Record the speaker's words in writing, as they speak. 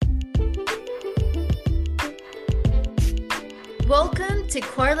Welcome to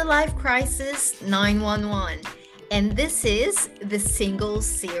Quarter Life Crisis 911, and this is the Single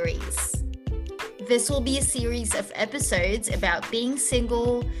Series. This will be a series of episodes about being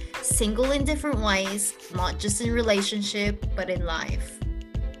single in different ways, not just in relationship, but in life.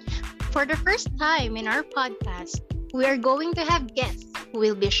 For the first time in our podcast, we are going to have guests who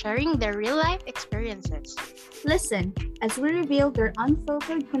will be sharing their real-life experiences. Listen as we reveal their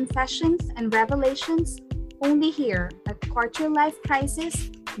unfiltered confessions and revelations only here at Quarter Life Crisis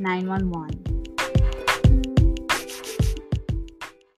 911.